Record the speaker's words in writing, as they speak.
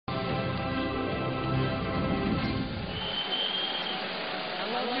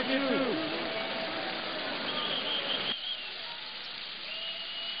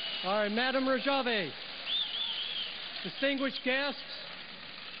All right, Madam Rajave, distinguished guests,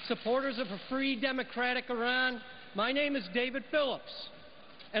 supporters of a free democratic Iran, my name is David Phillips,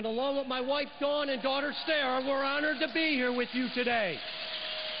 and along with my wife Dawn and daughter Sarah, we're honored to be here with you today.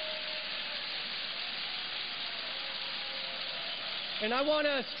 And I want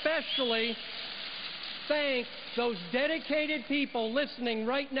to especially thank those dedicated people listening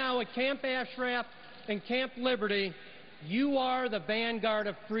right now at Camp Ashraf and Camp Liberty. You are the vanguard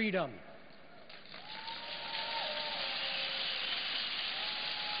of freedom.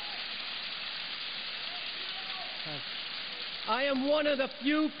 I am one of the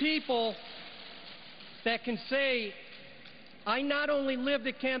few people that can say I not only lived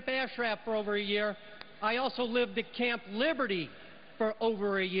at Camp Ashraf for over a year, I also lived at Camp Liberty for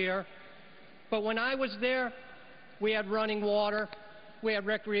over a year. But when I was there, we had running water, we had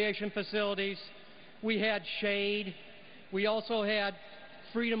recreation facilities, we had shade, we also had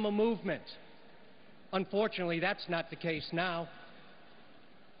freedom of movement. Unfortunately, that's not the case now.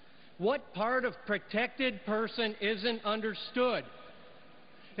 What part of protected person isn't understood?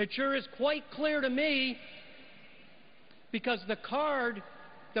 It sure is quite clear to me, because the card,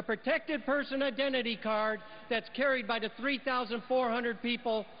 the protected person identity card that's carried by the 3,400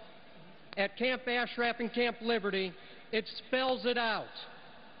 people at Camp Ashraf and Camp Liberty, it spells it out.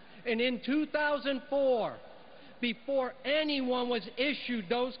 And in 2004, before anyone was issued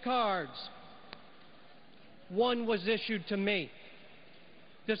those cards, one was issued to me.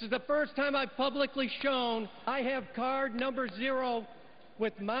 This is the first time I've publicly shown I have card number 0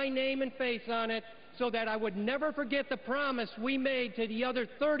 with my name and face on it, so that I would never forget the promise we made to the other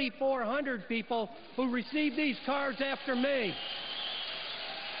 3,400 people who received these cards after me.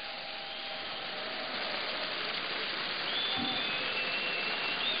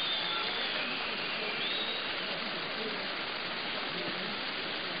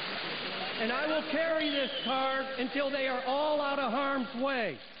 And I will carry this card until they are all out of harm's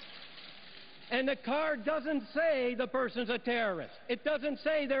way. And the card doesn't say the person's a terrorist. It doesn't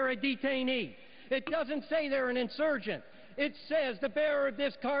say they're a detainee. It doesn't say they're an insurgent. It says the bearer of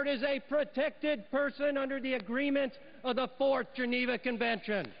this card is a protected person under the agreement of the 4th Geneva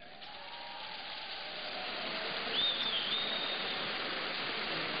Convention.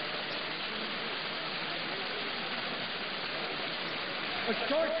 A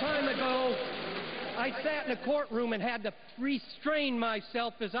short time ago, I sat in a courtroom and had to restrain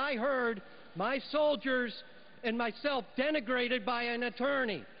myself as I heard my soldiers and myself denigrated by an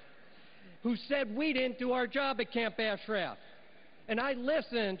attorney who said we didn't do our job at Camp Ashraf. And I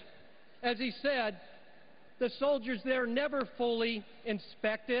listened as he said the soldiers there never fully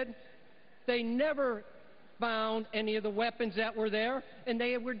inspected. They never found any of the weapons that were there, and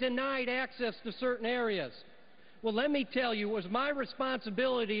they were denied access to certain areas. Well, let me tell you, it was my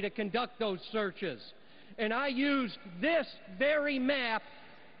responsibility to conduct those searches. And I used this very map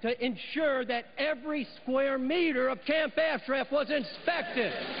to ensure that every square meter of Camp Ashraf was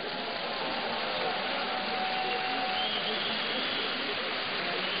inspected.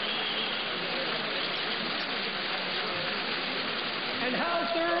 And how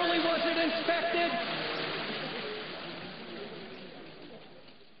thoroughly was it inspected?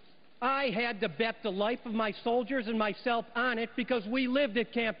 I had to bet the life of my soldiers and myself on it because we lived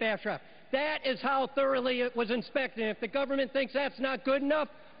at Camp Ashraf. That is how thoroughly it was inspected. If the government thinks that's not good enough,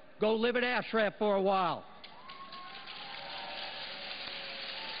 go live at Ashraf for a while.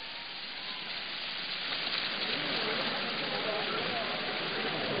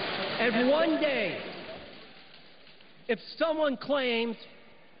 And one day, if someone claims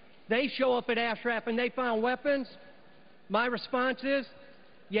they show up at Ashraf and they found weapons, my response is,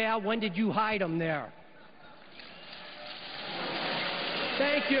 yeah, when did you hide them there?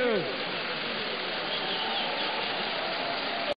 Thank you.